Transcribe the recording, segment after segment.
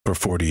For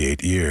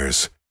 48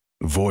 years,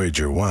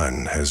 Voyager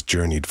 1 has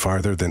journeyed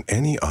farther than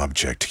any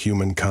object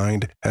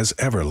humankind has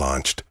ever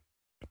launched,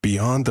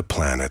 beyond the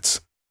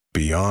planets,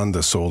 beyond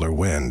the solar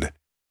wind,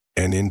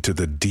 and into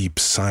the deep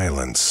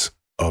silence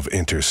of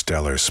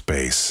interstellar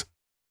space.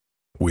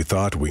 We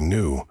thought we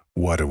knew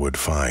what it would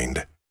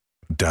find.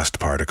 Dust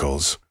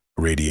particles,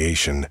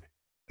 radiation,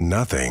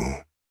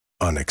 nothing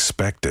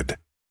unexpected.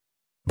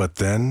 But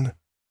then,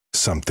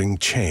 something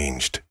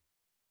changed.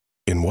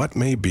 In what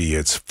may be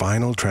its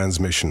final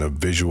transmission of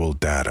visual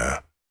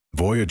data,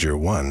 Voyager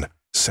 1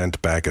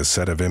 sent back a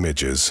set of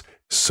images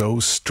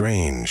so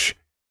strange,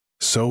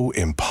 so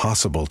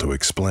impossible to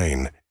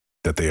explain,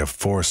 that they have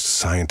forced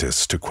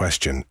scientists to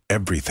question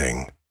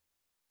everything,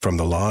 from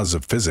the laws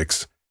of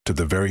physics to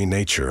the very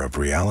nature of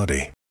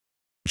reality.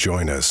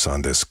 Join us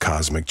on this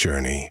cosmic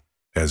journey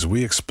as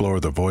we explore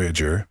the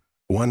Voyager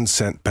 1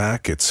 sent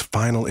back its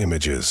final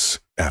images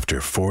after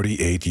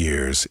 48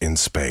 years in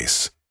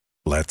space.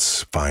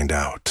 Let's find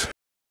out.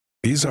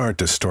 These aren't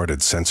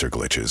distorted sensor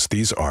glitches.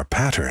 These are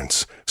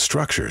patterns,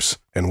 structures,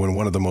 and when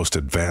one of the most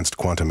advanced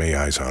quantum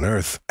AIs on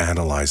Earth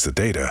analyzed the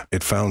data,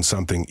 it found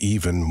something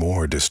even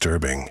more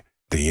disturbing.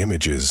 The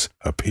images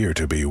appear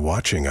to be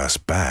watching us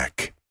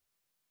back.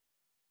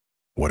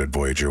 What did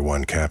Voyager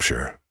 1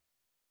 capture?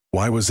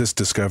 Why was this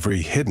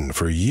discovery hidden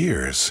for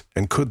years?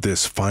 And could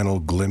this final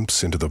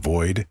glimpse into the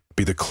void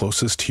be the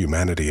closest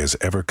humanity has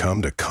ever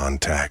come to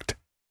contact?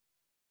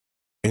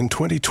 In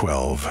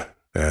 2012,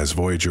 as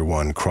Voyager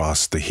 1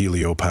 crossed the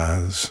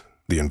heliopaths,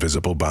 the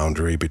invisible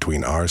boundary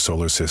between our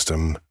solar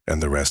system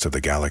and the rest of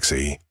the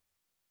galaxy,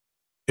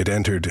 it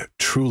entered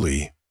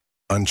truly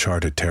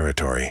uncharted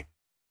territory.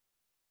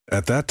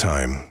 At that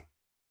time,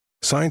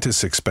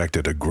 scientists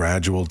expected a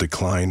gradual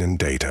decline in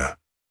data,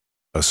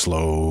 a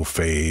slow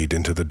fade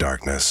into the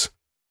darkness.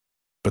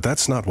 But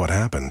that's not what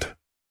happened.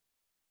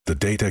 The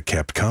data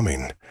kept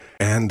coming,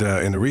 and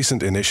in a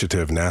recent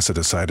initiative, NASA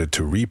decided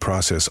to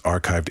reprocess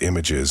archived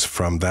images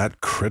from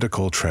that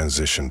critical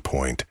transition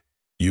point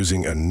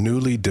using a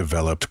newly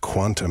developed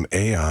quantum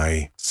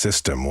AI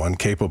system, one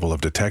capable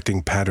of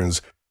detecting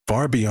patterns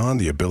far beyond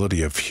the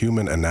ability of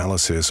human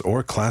analysis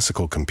or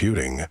classical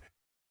computing.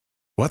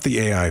 What the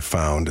AI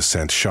found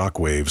sent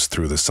shockwaves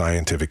through the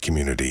scientific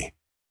community.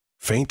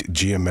 Faint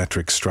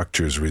geometric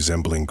structures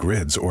resembling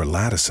grids or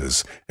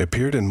lattices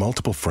appeared in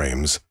multiple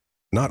frames,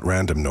 not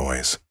random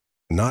noise,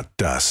 not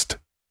dust,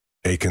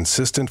 a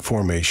consistent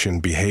formation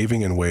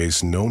behaving in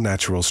ways no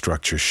natural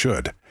structure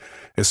should,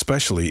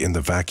 especially in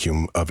the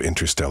vacuum of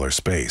interstellar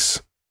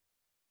space.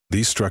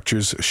 These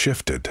structures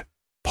shifted,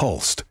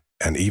 pulsed,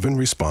 and even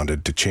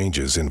responded to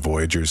changes in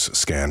Voyager's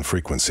scan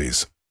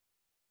frequencies.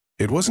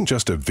 It wasn't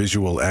just a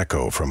visual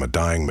echo from a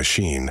dying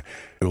machine,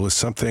 it was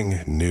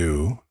something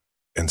new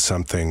and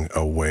something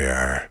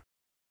aware.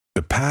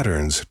 The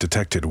patterns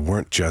detected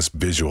weren't just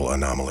visual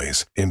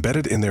anomalies.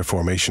 Embedded in their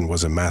formation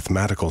was a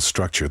mathematical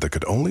structure that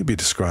could only be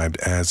described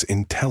as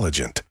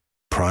intelligent.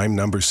 Prime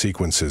number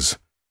sequences,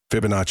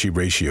 Fibonacci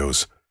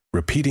ratios,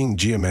 repeating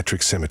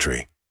geometric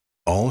symmetry,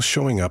 all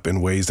showing up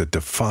in ways that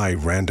defy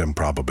random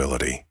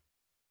probability.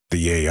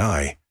 The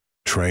AI,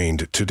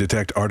 trained to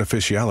detect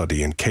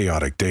artificiality in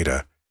chaotic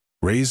data,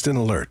 raised an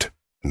alert,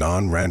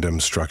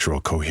 non-random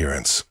structural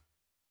coherence.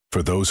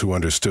 For those who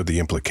understood the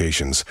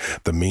implications,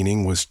 the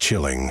meaning was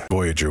chilling.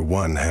 Voyager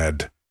 1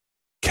 had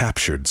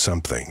captured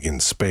something in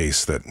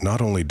space that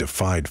not only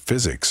defied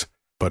physics,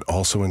 but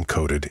also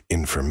encoded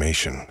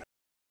information.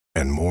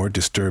 And more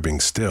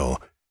disturbing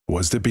still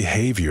was the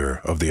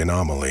behavior of the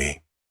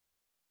anomaly.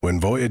 When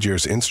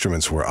Voyager's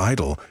instruments were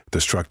idle,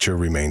 the structure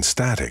remained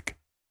static.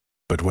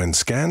 But when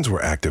scans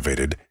were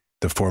activated,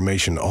 the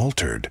formation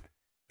altered,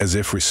 as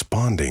if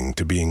responding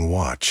to being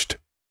watched.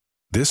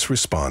 This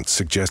response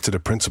suggested a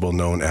principle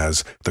known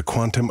as the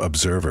quantum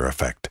observer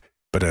effect,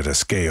 but at a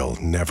scale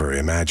never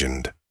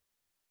imagined.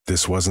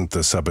 This wasn't the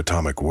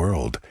subatomic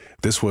world.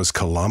 This was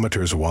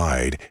kilometers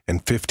wide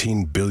and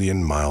 15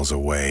 billion miles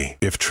away.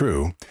 If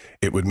true,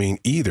 it would mean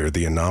either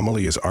the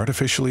anomaly is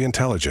artificially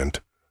intelligent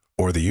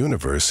or the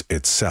universe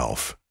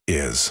itself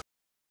is.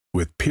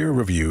 With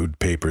peer-reviewed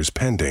papers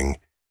pending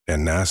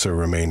and NASA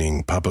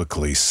remaining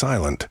publicly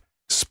silent,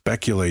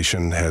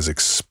 speculation has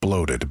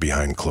exploded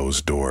behind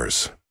closed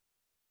doors.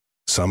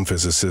 Some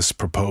physicists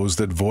propose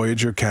that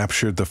Voyager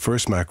captured the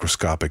first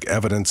macroscopic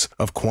evidence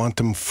of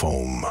quantum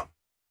foam,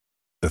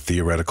 the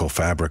theoretical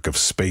fabric of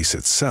space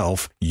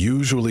itself,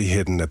 usually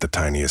hidden at the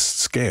tiniest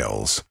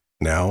scales,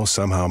 now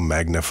somehow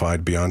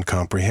magnified beyond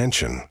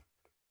comprehension.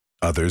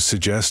 Others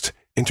suggest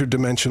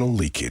interdimensional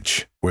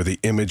leakage, where the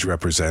image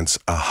represents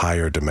a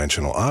higher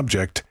dimensional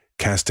object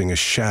casting a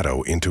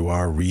shadow into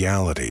our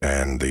reality.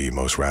 And the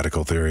most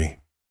radical theory?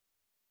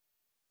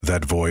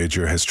 That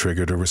Voyager has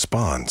triggered a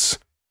response,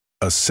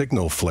 a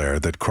signal flare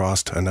that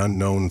crossed an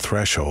unknown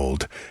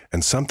threshold,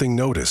 and something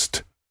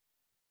noticed.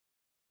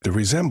 The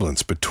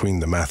resemblance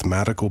between the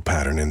mathematical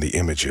pattern in the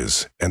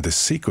images and the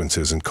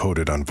sequences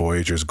encoded on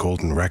Voyager's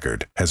golden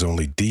record has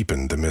only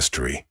deepened the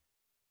mystery.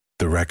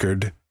 The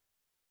record,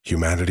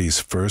 humanity's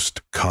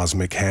first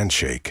cosmic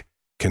handshake,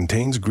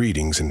 contains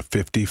greetings in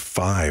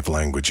 55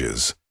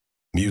 languages,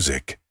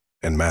 music,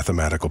 and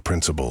mathematical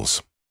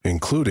principles,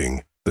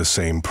 including the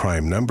same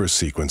prime number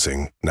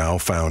sequencing now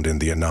found in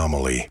the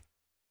anomaly.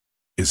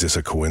 Is this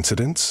a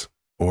coincidence,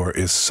 or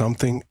is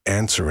something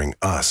answering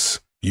us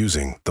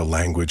using the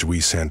language we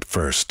sent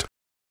first?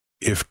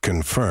 If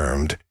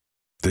confirmed,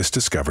 this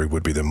discovery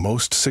would be the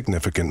most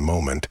significant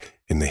moment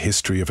in the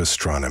history of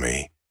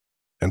astronomy,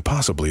 and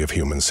possibly of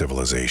human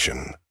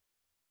civilization.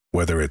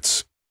 Whether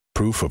it's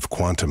proof of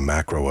quantum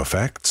macro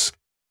effects,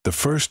 the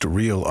first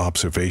real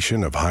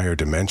observation of higher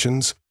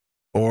dimensions,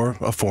 or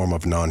a form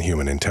of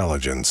non-human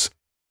intelligence,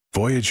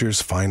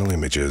 Voyager's final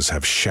images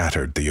have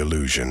shattered the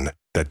illusion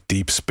that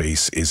deep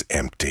space is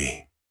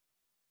empty.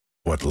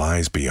 What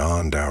lies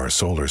beyond our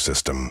solar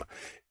system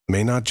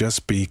may not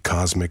just be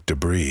cosmic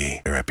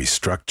debris. They're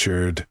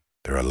epistructured,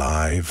 they're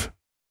alive,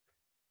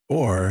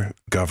 or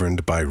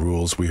governed by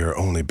rules we are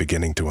only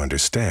beginning to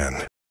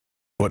understand.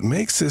 What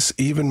makes this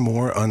even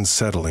more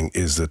unsettling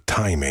is the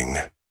timing.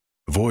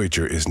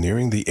 Voyager is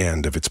nearing the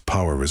end of its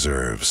power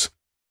reserves.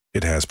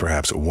 It has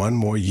perhaps one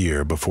more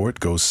year before it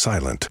goes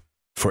silent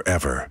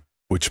forever,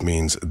 which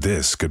means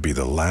this could be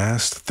the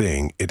last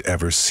thing it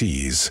ever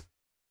sees.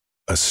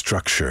 A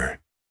structure,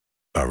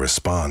 a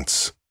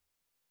response,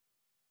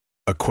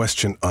 a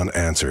question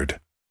unanswered,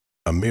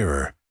 a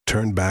mirror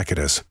turned back at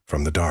us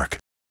from the dark.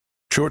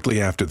 Shortly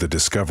after the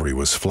discovery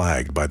was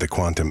flagged by the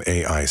quantum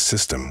AI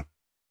system,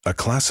 a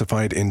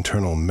classified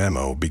internal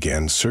memo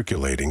began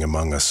circulating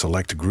among a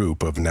select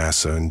group of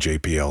NASA and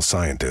JPL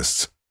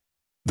scientists.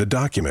 The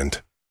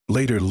document,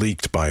 later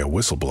leaked by a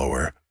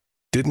whistleblower,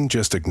 didn't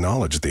just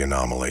acknowledge the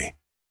anomaly,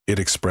 it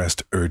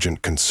expressed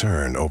urgent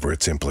concern over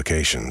its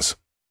implications.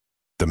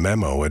 The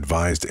memo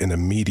advised an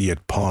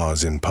immediate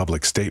pause in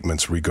public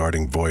statements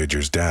regarding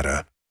Voyager's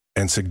data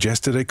and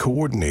suggested a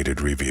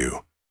coordinated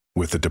review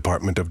with the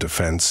Department of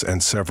Defense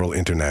and several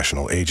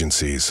international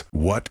agencies.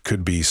 What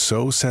could be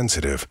so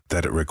sensitive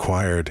that it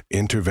required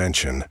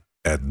intervention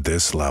at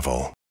this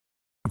level?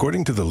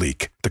 According to the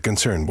leak, the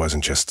concern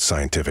wasn't just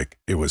scientific,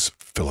 it was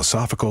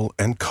philosophical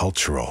and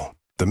cultural.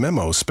 The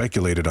memo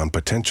speculated on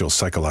potential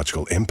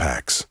psychological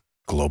impacts,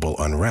 global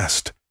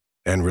unrest,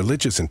 and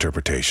religious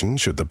interpretation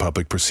should the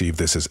public perceive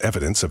this as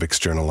evidence of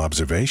external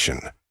observation.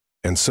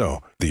 And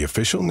so, the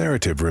official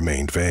narrative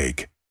remained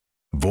vague.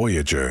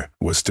 Voyager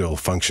was still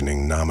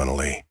functioning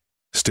nominally,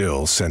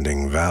 still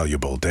sending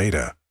valuable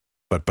data,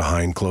 but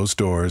behind closed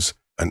doors,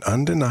 an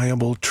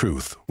undeniable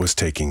truth was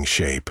taking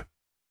shape.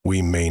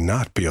 We may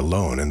not be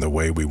alone in the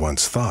way we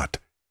once thought,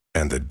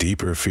 and the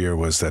deeper fear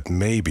was that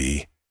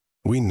maybe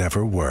we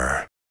never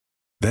were.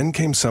 Then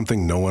came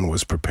something no one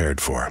was prepared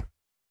for.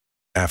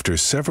 After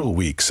several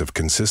weeks of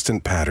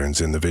consistent patterns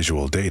in the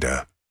visual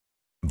data,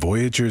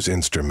 Voyager's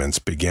instruments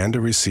began to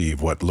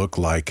receive what looked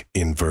like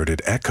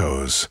inverted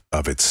echoes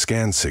of its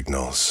scan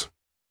signals,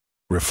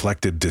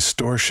 reflected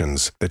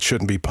distortions that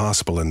shouldn't be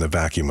possible in the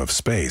vacuum of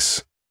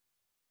space.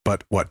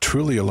 But what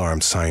truly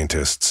alarmed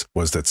scientists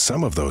was that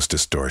some of those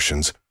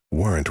distortions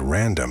weren't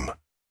random.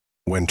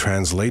 When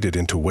translated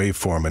into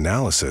waveform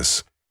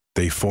analysis,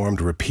 they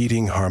formed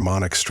repeating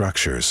harmonic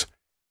structures,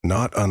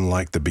 not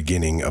unlike the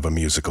beginning of a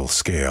musical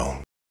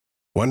scale.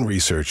 One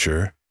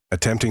researcher,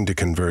 attempting to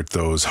convert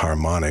those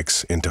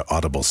harmonics into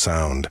audible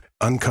sound,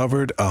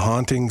 uncovered a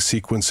haunting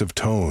sequence of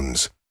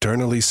tones,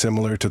 eternally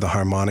similar to the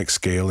harmonic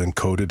scale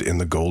encoded in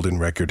the golden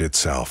record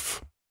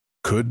itself.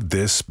 Could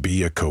this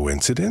be a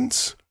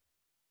coincidence?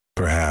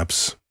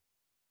 Perhaps.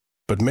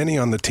 But many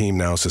on the team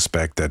now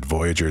suspect that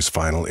Voyager's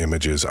final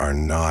images are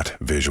not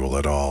visual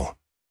at all.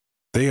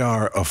 They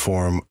are a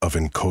form of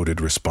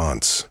encoded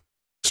response,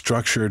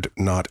 structured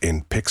not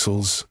in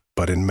pixels,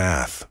 but in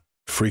math,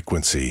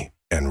 frequency,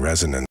 and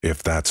resonance.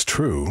 If that's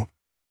true,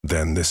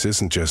 then this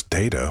isn't just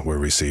data we're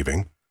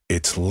receiving,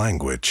 it's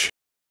language.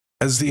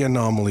 As the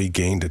anomaly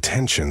gained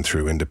attention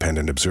through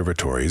independent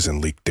observatories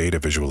and leaked data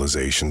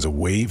visualizations, a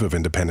wave of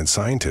independent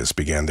scientists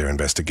began their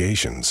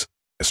investigations.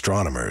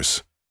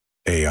 Astronomers,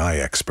 AI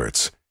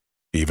experts,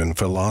 even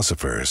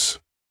philosophers.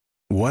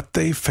 What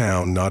they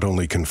found not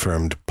only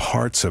confirmed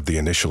parts of the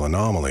initial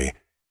anomaly,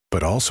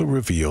 but also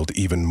revealed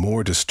even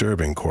more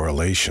disturbing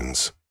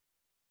correlations.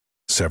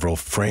 Several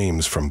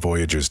frames from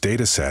Voyager's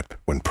dataset,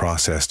 when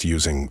processed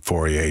using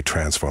Fourier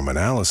transform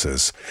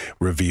analysis,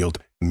 revealed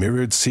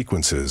mirrored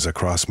sequences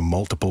across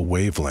multiple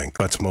wavelengths.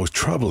 What's most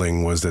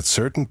troubling was that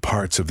certain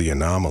parts of the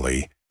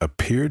anomaly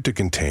appeared to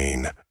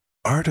contain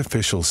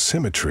artificial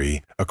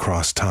symmetry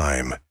across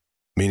time,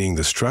 meaning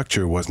the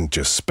structure wasn't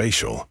just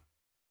spatial,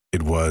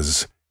 it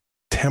was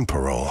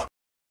temporal.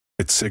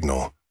 Its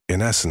signal,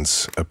 in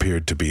essence,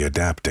 appeared to be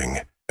adapting,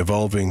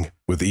 evolving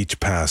with each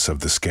pass of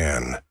the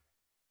scan.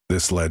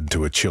 This led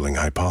to a chilling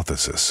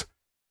hypothesis,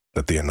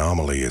 that the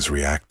anomaly is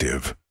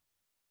reactive.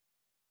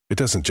 It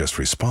doesn't just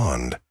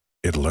respond,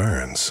 it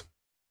learns.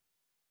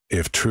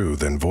 If true,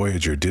 then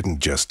Voyager didn't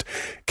just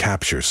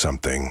capture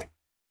something.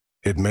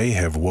 It may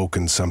have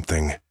woken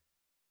something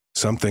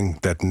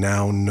that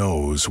now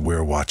knows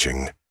we're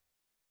watching,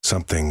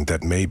 something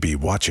that may be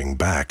watching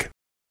back.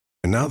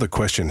 And now the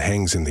question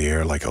hangs in the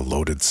air like a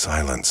loaded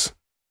silence.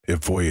 If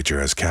Voyager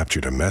has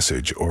captured a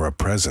message or a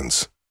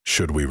presence,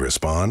 should we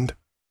respond?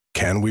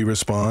 Can we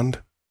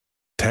respond?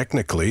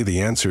 Technically,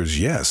 the answer is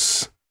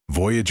yes.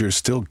 Voyager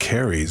still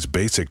carries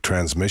basic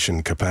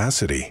transmission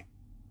capacity.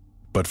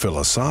 But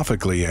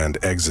philosophically and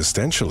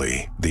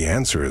existentially, the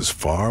answer is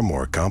far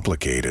more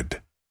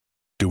complicated.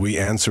 Do we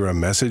answer a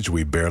message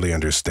we barely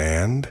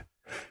understand?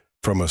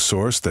 From a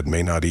source that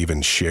may not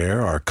even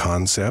share our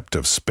concept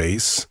of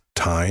space,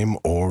 time,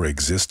 or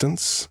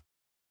existence?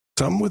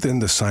 Some within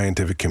the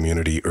scientific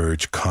community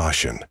urge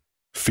caution,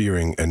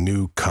 fearing a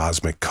new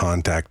cosmic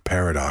contact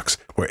paradox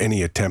where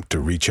any attempt to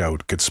reach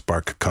out could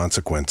spark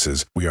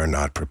consequences we are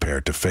not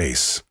prepared to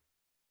face.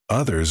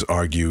 Others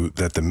argue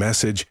that the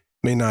message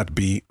may not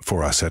be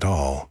for us at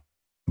all,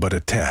 but a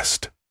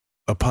test,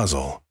 a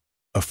puzzle,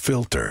 a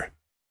filter,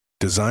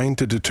 designed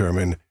to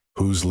determine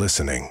who's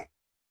listening,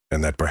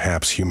 and that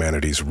perhaps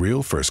humanity's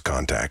real first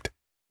contact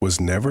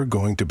was never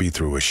going to be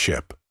through a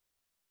ship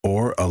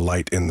or a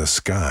light in the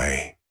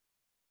sky,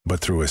 but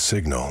through a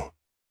signal,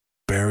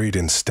 buried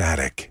in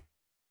static,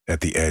 at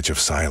the edge of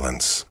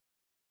silence.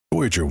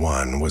 Voyager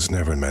 1 was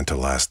never meant to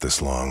last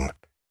this long.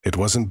 It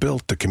wasn't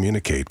built to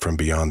communicate from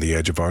beyond the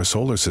edge of our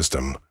solar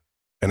system,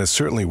 and it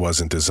certainly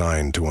wasn't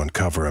designed to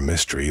uncover a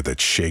mystery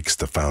that shakes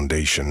the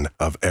foundation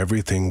of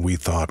everything we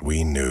thought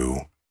we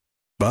knew.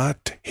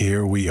 But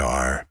here we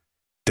are,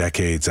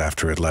 decades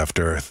after it left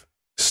Earth,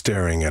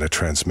 staring at a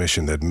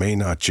transmission that may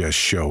not just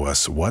show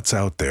us what's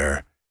out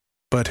there,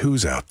 but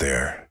who's out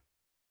there.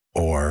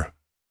 Or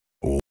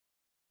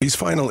these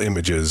final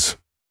images,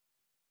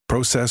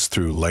 processed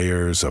through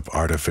layers of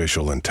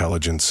artificial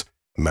intelligence,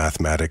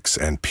 mathematics,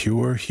 and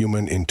pure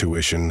human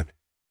intuition,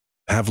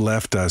 have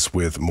left us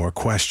with more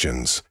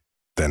questions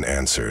than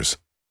answers.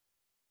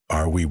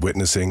 Are we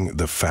witnessing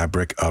the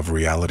fabric of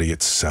reality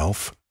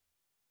itself?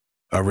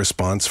 A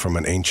response from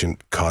an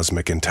ancient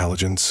cosmic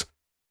intelligence?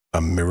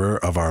 A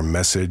mirror of our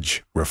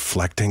message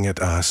reflecting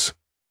at us?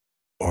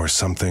 Or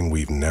something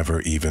we've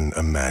never even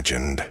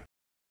imagined?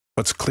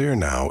 What's clear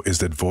now is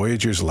that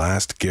Voyager's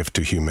last gift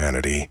to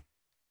humanity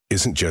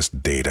isn't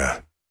just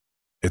data.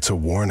 It's a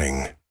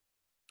warning,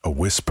 a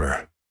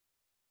whisper,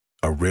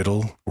 a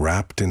riddle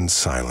wrapped in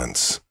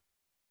silence,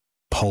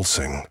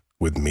 pulsing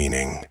with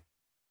meaning.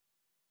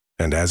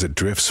 And as it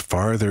drifts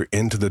farther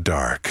into the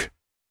dark,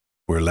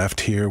 we're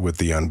left here with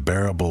the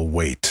unbearable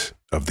weight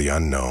of the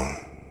unknown.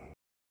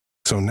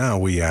 So now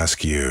we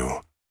ask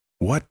you,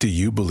 what do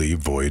you believe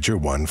Voyager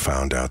 1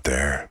 found out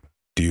there?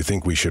 Do you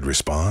think we should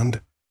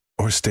respond?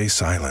 Or stay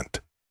silent?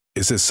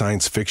 Is this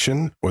science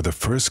fiction or the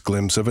first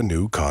glimpse of a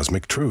new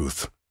cosmic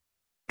truth?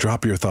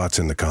 Drop your thoughts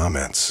in the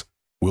comments.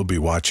 We'll be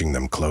watching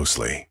them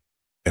closely.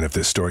 And if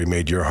this story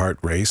made your heart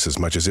race as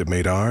much as it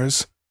made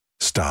ours,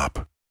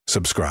 stop,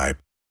 subscribe,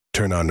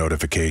 turn on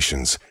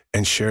notifications,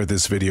 and share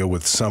this video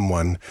with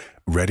someone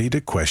ready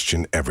to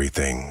question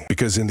everything.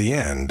 Because in the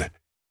end,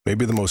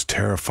 maybe the most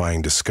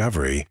terrifying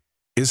discovery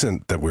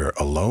isn't that we're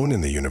alone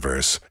in the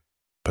universe,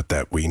 but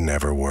that we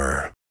never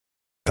were.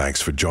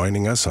 Thanks for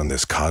joining us on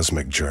this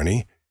cosmic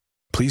journey.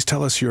 Please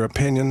tell us your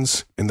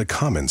opinions in the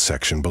comments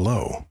section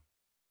below.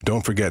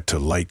 Don't forget to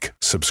like,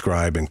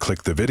 subscribe, and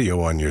click the video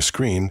on your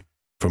screen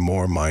for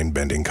more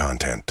mind-bending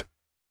content.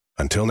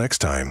 Until next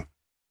time,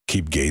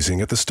 keep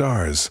gazing at the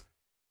stars.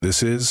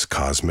 This is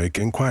Cosmic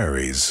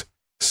Inquiries,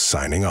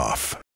 signing off.